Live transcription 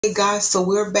Hey guys, so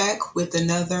we're back with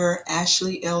another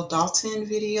Ashley L. Dalton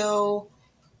video.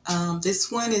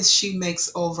 This one is she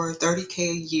makes over 30K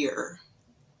a year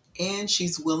and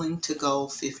she's willing to go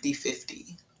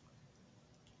 50-50.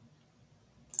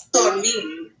 For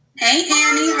me. Hey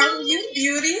Annie, how are you,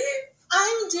 beauty?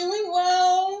 I'm doing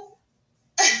well.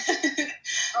 Are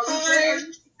we good? Are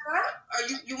you set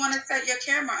up? You want to set your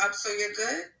camera up so you're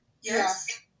good? Yes?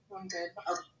 Yeah, I'm good.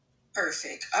 Okay,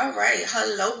 perfect. All right.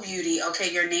 Hello, beauty.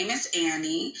 Okay, your name is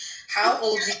Annie. How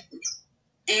old are you?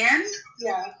 Anne?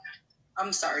 Yeah.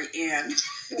 I'm sorry, Anne.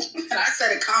 And I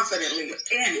said it confidently.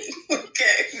 Annie.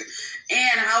 Okay.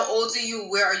 Anne, how old are you?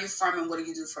 Where are you from? And what do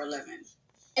you do for a living?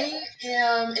 I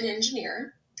am an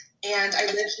engineer and I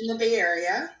live in the Bay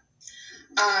Area.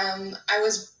 I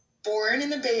was born in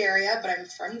the Bay Area, but I'm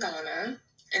from Ghana.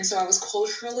 And so I was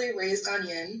culturally raised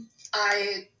Ghanaian.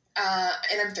 And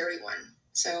I'm 31.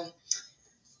 So,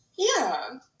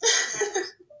 yeah.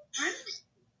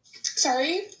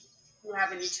 Sorry? Do you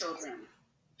have any children?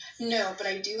 No, but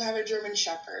I do have a German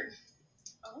Shepherd.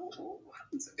 Oh,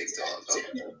 it's a big dog.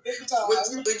 Okay. Big dog.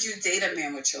 Would you date a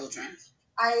man with children?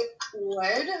 I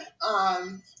would.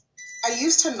 I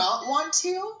used to not want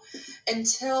to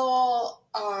until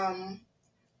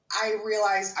I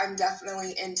realized I'm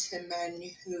definitely into men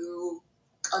who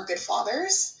are good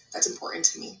fathers. That's important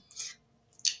to me.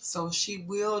 So she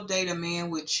will date a man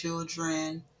with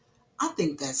children. I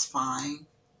think that's fine.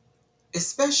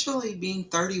 Especially being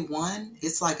 31.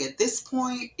 It's like at this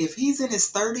point, if he's in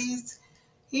his 30s,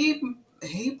 he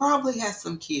probably has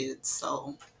some kids,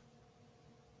 so.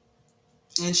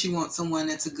 And she wants someone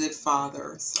that's a good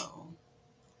father, so.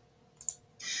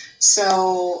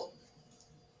 So,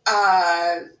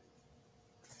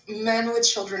 men with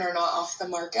children are not off the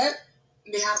market.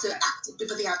 They have to act, but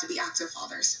they have to be active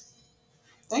fathers.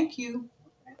 Thank you.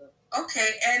 Okay,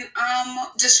 and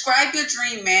describe your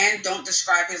dream man. Don't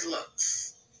describe his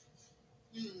looks.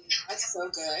 That's so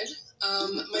good.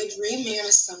 My dream man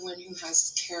is someone who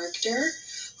has character,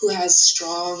 who has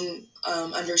strong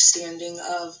understanding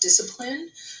of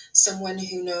discipline, someone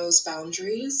who knows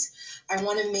boundaries. I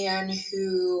want a man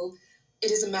who, it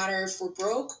doesn't matter if we're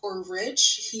broke or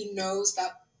rich, he knows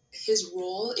that his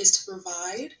role is to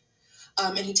provide.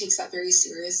 And he takes that very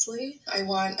seriously. I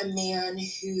want a man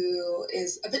who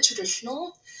is a bit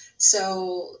traditional.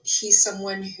 So he's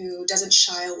someone who doesn't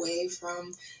shy away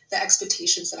from the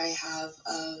expectations that I have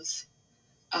of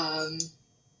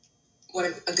what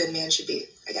a good man should be,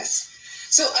 I guess.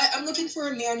 So I'm looking for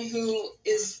a man who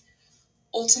is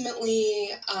ultimately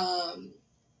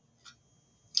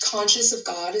conscious of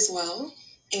God as well,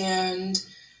 and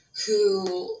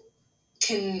who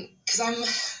can, because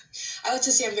I like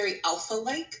to say I'm very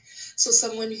alpha-like, so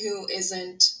someone who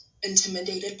isn't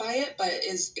intimidated by it, but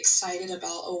is excited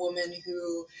about a woman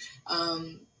who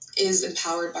is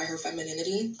empowered by her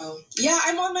femininity. Oh, yeah,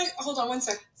 hold on one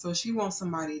sec. So she wants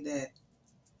somebody that,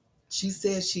 she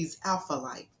says she's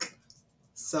alpha-like.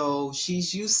 So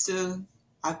she's used to,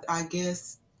 I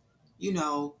guess,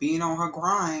 being on her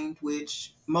grind,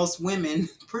 which most women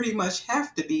pretty much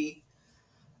have to be.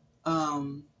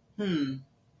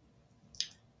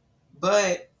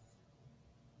 But,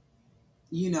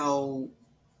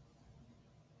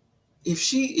 if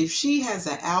she has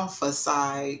an alpha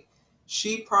side,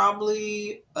 she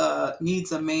probably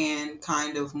needs a man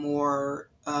kind of more,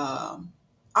 I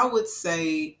would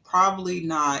say probably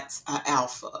not an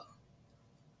alpha,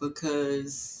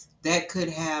 because that could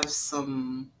have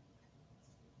some,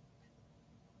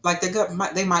 like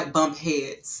they might bump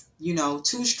heads.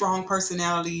 Two strong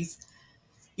personalities.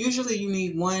 Usually you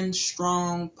need one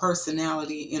strong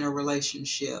personality in a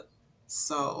relationship.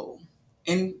 So,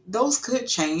 and those could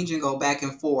change and go back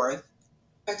and forth.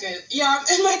 Okay, yeah, I'm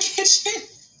in my kitchen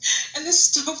and the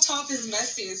stovetop is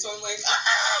messy, so I'm like,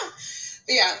 ah!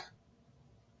 But yeah.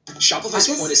 Shopify's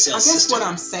point of sale system what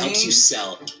I'm saying helps you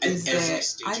sell at every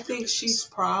stage I think she's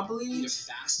probably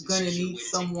going to need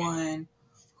someone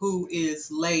who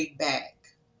is laid back,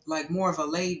 like more of a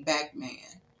laid back man.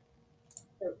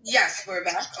 Yes, we're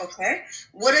back. Okay.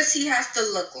 What does he have to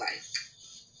look like?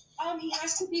 He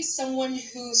has to be someone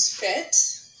who's fit,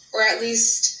 or at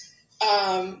least,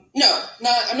 I'm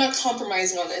not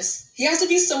compromising on this. He has to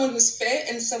be someone who's fit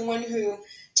and someone who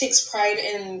takes pride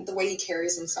in the way he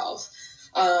carries himself.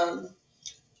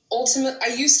 Ultimately,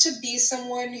 I used to be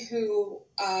someone who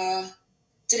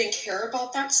didn't care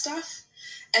about that stuff,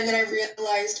 and then I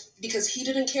realized because he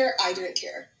didn't care, I didn't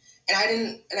care,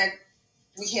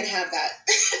 we can't have that.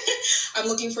 I'm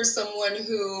looking for someone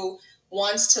who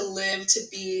wants to live to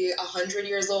be 100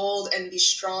 years old and be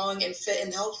strong and fit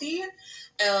and healthy.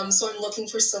 So I'm looking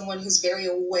for someone who's very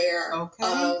aware of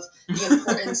the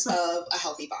importance of a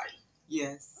healthy body.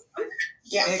 Yes.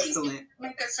 Yeah. Excellent.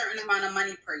 Make a certain amount of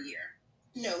money per year.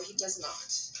 No, he does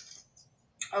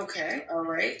not. Okay, all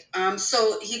right.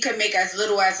 So he could make as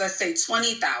little as, let's say,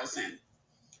 20,000.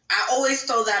 I always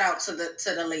throw that out to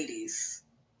the ladies.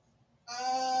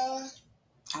 I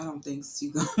don't think so.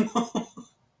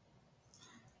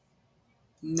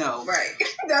 No. Right.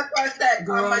 That's why I said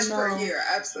Girl, how much no. per year.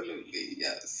 Absolutely,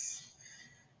 yes.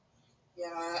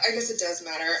 Yeah, I guess it does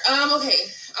matter. Okay.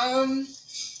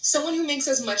 Someone who makes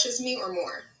as much as me or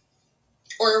more,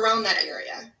 or around that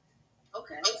area.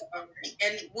 Okay. All right.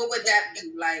 And what would that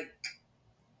be like?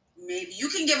 Maybe you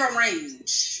can give a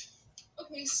range.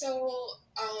 Okay, so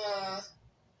I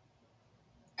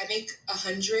make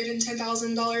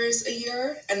 $110,000 a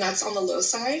year, and that's on the low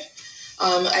side.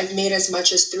 I've made as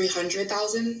much as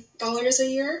 $300,000 a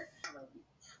year.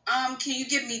 Can you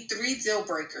give me 3 deal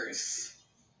breakers?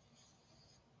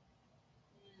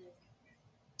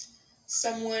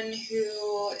 Someone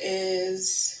who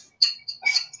is,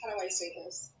 how do I say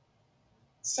this?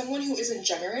 Someone who isn't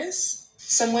generous.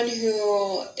 Someone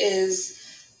who is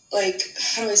like,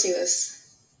 how do I say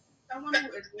this? Someone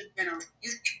who is generous.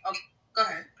 Go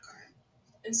ahead.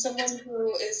 And someone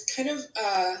who is kind of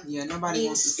nobody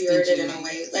mean-spirited in a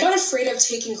way. Like, I'm not afraid of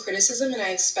taking criticism, and I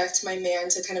expect my man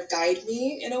to kind of guide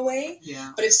me in a way.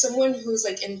 Yeah. But if someone who's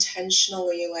like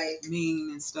intentionally like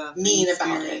mean and stuff, mean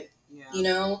about it, you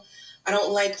know, I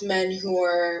don't like men who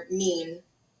are mean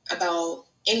about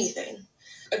anything.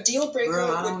 A deal breaker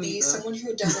would be someone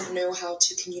who doesn't know how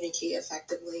to communicate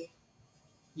effectively.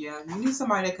 Yeah, you need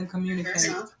somebody that can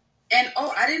communicate. And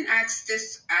I didn't ask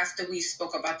this after we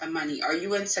spoke about the money. Are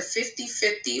you into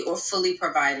 50-50 or fully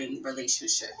providing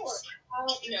relationships?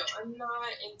 No,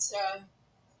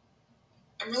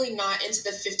 I'm really not into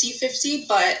the 50-50,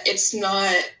 but it's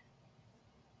not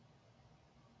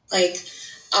like,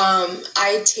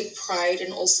 I take pride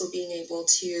in also being able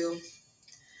to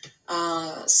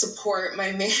support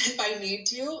my man if I need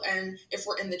to, and if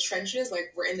we're in the trenches,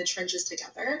 like we're in the trenches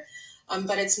together.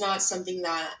 But it's not something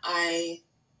that my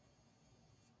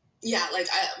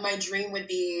dream would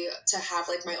be to have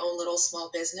like my own little small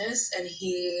business, and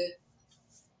he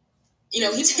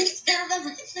takes care of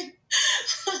everything.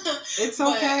 It's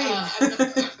okay.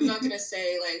 But, I'm not gonna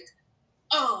say like,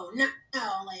 oh no,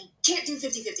 like can't do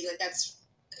 50-50. Like that's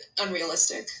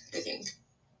unrealistic, I think.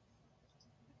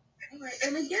 Right.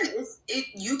 And again,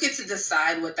 you get to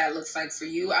decide what that looks like for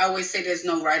you. I always say there's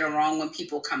no right or wrong when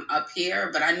people come up here,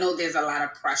 but I know there's a lot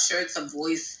of pressure to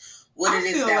voice what it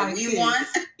is that we want.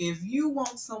 If you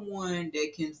want someone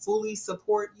that can fully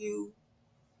support you,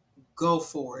 go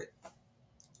for it.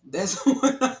 That's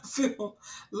what I feel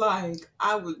like.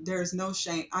 There's no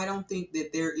shame. I don't think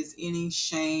that there is any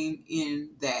shame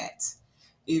in that.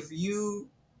 If you,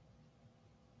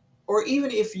 or even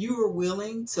if you are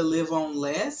willing to live on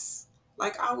less,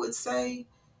 like I would say,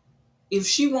 if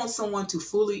she wants someone to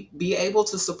fully be able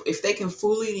to support, if they can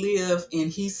fully live and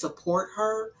he support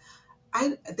her,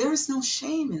 there's no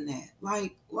shame in that.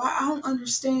 Like, why? I don't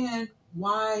understand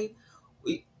why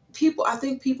I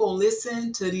think people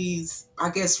listen to these, I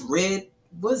guess, red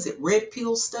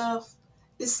pill stuff.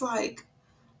 It's like,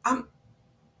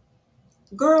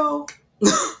 girl,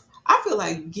 I feel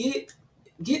like get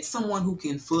someone who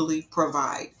can fully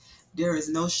provide. There is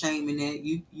no shame in that.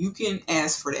 You can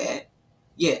ask for that.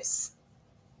 Yes.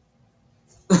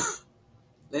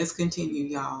 Let's continue,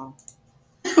 y'all.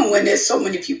 When there's so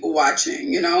many people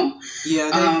watching, Yeah.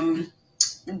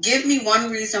 Give me one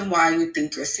reason why you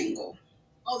think you're single.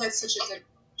 Oh, that's such a good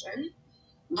question.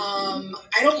 Mm-hmm.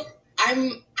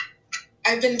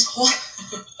 I've been told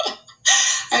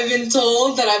I've been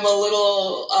told that I'm a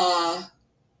little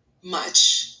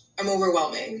much. I'm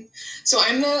overwhelming. So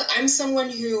I'm someone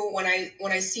who when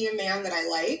I see a man that I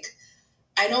like,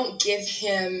 I don't give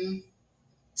him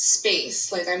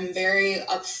space. Like, I'm very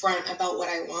upfront about what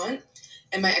I want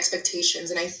and my expectations,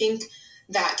 and I think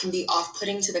that can be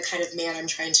off-putting to the kind of man I'm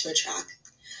trying to attract.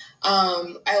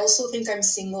 I also think I'm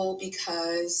single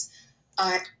because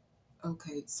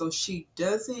Okay, so she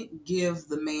doesn't give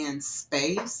the man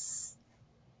space.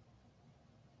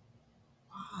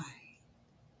 Why?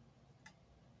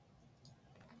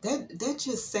 That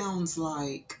just sounds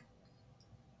like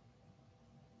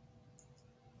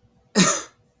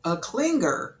a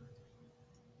clinger.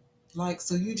 Like,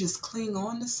 so you just cling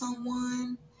on to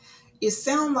someone? It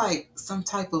sounds like some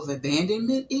type of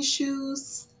abandonment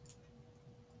issues.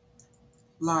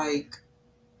 Like,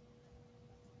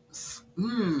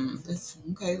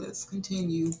 let's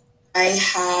continue. I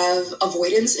have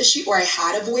avoidance issue, or I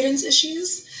had avoidance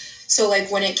issues. So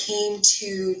like when it came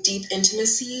to deep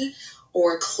intimacy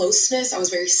or closeness, I was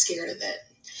very scared of it.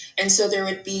 And so there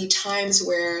would be times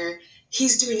where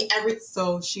he's doing everything.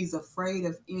 So she's afraid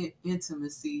of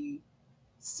intimacy.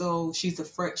 So she's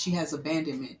afraid, she has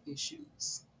abandonment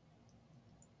issues.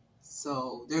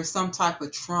 So there's some type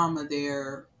of trauma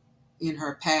there in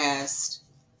her past,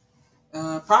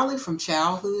 probably from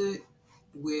childhood,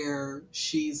 where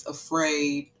she's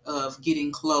afraid of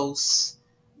getting close.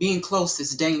 Being close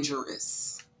is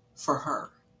dangerous for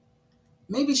her.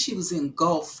 Maybe she was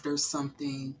engulfed or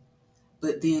something,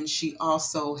 but then she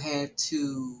also had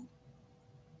to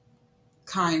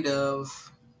kind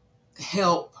of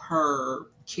help her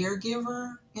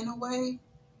caregiver in a way.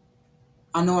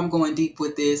 I know I'm going deep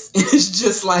with this. It's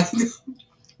just like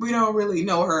we don't really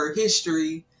know her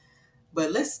history,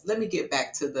 but let me get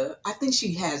back to I think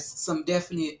she has some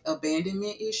definite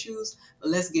abandonment issues, but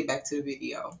let's get back to the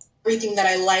video. Everything that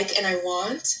I like and I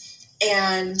want,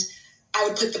 and I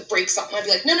would put the brakes on. I'd be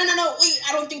like, no, wait,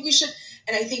 I don't think we should.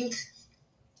 And I think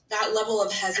that level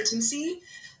of hesitancy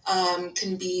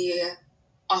can be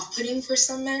off-putting for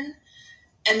some men.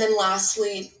 And then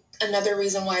lastly, another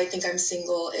reason why I think I'm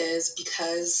single is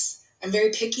because I'm very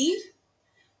picky,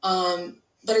 but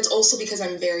it's also because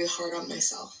I'm very hard on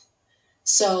myself.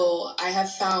 So I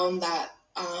have found that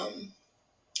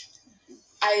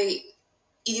I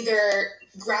either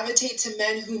gravitate to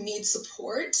men who need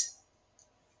support,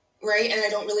 right? And I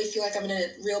don't really feel like I'm in a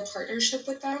real partnership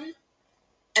with them.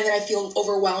 And then I feel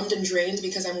overwhelmed and drained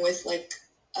because I'm with like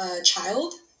a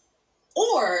child.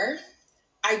 Or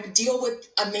I deal with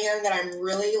a man that I'm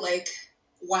really like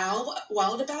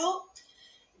wild about,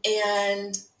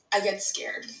 and I get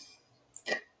scared.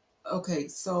 Okay,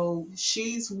 so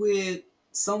she's with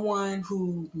someone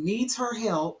who needs her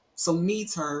help, so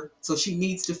needs her, so she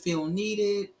needs to feel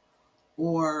needed,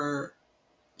 or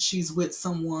she's with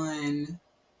someone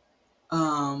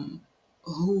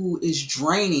who is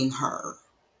draining her.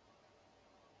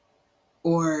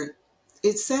 Or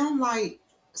it sounds like,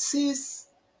 sis,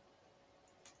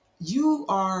 you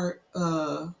are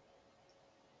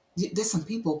there's some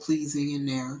people pleasing in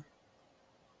there.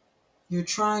 You're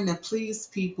trying to please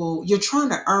people. You're trying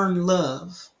to earn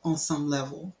love on some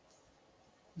level.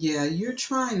 Yeah, you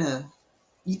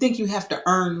think you have to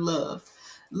earn love.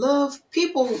 Love,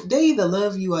 people, they either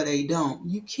love you or they don't.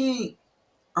 You can't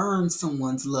earn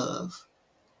someone's love.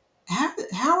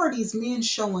 How are these men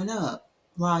showing up?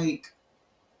 Like,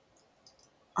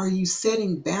 are you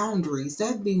setting boundaries?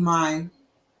 That'd be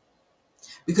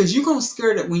because you're going to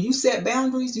scare that when you set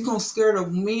boundaries, you're going to scare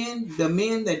the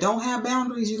men that don't have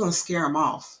boundaries, you're going to scare them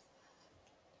off.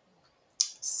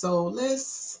 So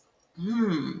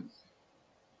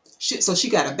so she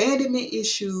got abandonment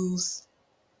issues,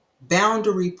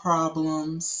 boundary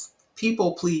problems,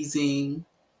 people pleasing.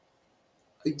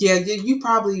 Yeah, you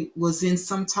probably was in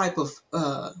some type of,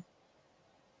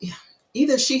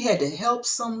 either she had to help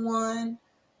someone,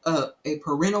 a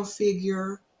parental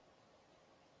figure,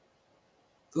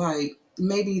 like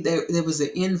maybe there was an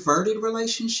inverted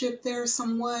relationship there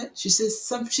somewhat. She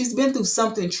says she's been through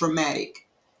something traumatic.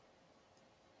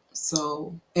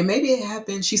 So, and maybe it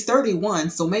happened, she's 31,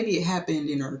 so maybe it happened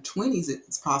in her 20s,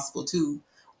 it's possible too.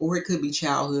 Or it could be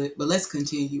childhood, but let's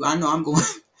continue. I know I'm going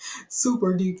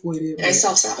super deep with it. I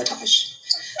self-sabotage.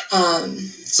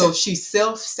 So she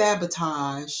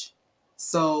self-sabotage.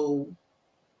 So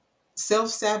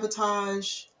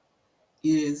self-sabotage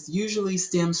is usually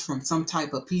stems from some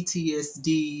type of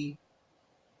PTSD.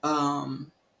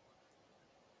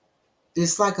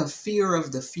 It's like a fear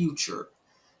of the future.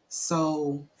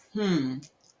 So,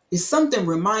 it's something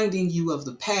reminding you of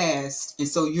the past, and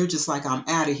so you're just like, I'm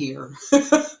out of here.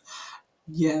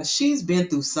 Yeah, she's been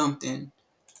through something.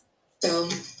 So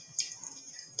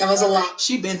that was a lot.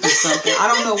 She's been through something. I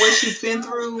don't know what she's been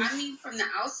through. I mean, from the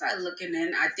outside looking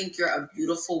in, I think you're a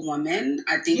beautiful woman.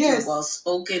 I think you're well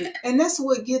spoken. And that's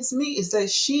what gets me, is that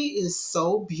she is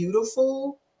so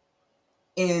beautiful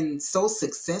and so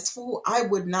successful. I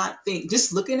would not think,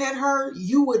 just looking at her,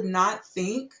 you would not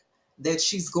think that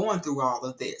she's going through all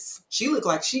of this. She looked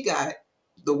like she got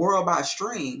the world by a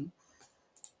string.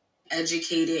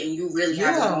 Educated, and you really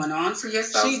have it going on for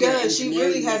yourself. She does. She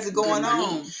really has it going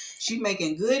on. She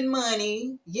making good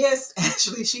money. Yes,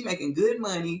 actually, she making good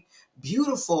money.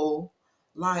 Beautiful.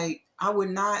 Like, I would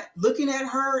not, looking at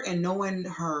her and knowing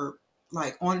her,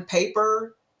 like, on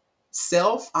paper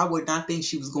self, I would not think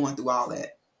she was going through all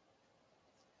that.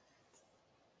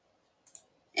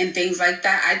 And things like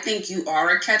that. I think you are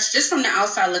a catch, just from the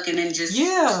outside looking in,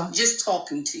 just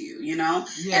talking to you, you know?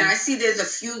 Yeah. And I see there's a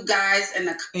few guys in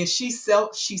the... And she's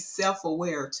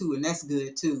self-aware too, and that's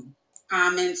good too.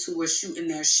 comments who were shooting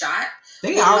their shot.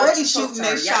 They already shooting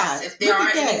their shot. If there are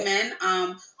any men,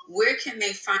 where can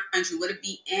they find you? Would it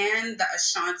be Anne the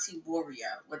Ashanti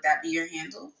Warrior? Would that be your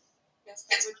handle? Yes,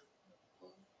 that would.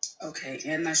 Okay,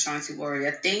 Anne the Ashanti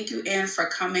Warrior. Thank you, Anne, for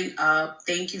coming up.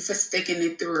 Thank you for sticking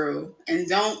it through. And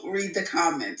don't read the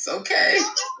comments, okay?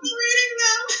 I'm reading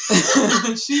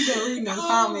them. She's been reading them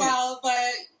comments. Wow,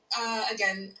 but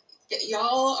again,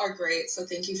 y'all are great. So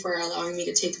thank you for allowing me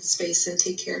to take the space, and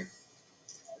take care.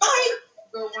 Bye.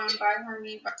 Good one. Bye,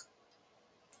 honey. Bye.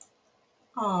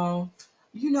 Oh,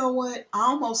 you know what? I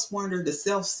almost wonder, the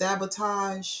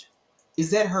self-sabotage,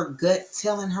 is that her gut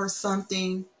telling her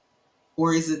something,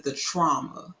 or is it the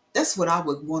trauma? That's what I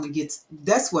would want to get.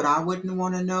 That's what I wouldn't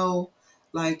want to know.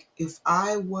 Like, if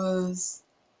I was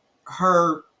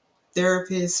her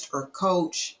therapist or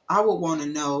coach, I would want to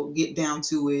know, get down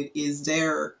to it, is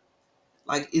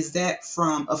that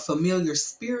from a familiar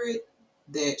spirit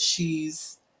that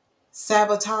she's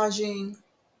sabotaging,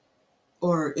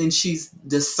 and she's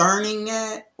discerning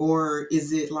that, or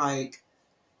is it like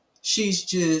she's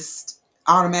just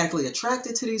automatically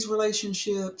attracted to these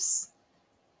relationships,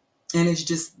 and it's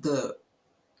just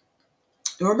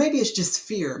or maybe it's just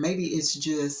fear. Maybe it's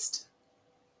just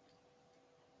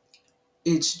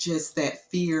that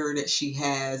fear that she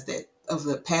has, that of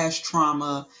the past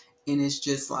trauma, and it's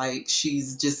just like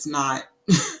she's just not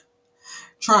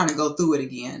trying to go through it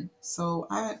again. So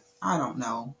I don't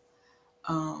know.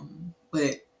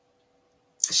 But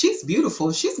she's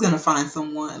beautiful. She's gonna find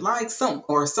someone,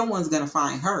 or someone's gonna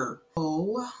find her.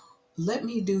 Oh, let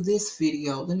me do this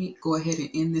video. Let me go ahead and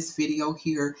end this video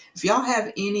here. If y'all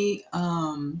have any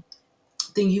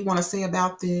thing you want to say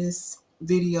about this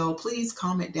video, please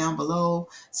comment down below.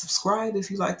 Subscribe if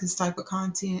you like this type of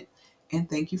content, and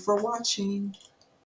thank you for watching.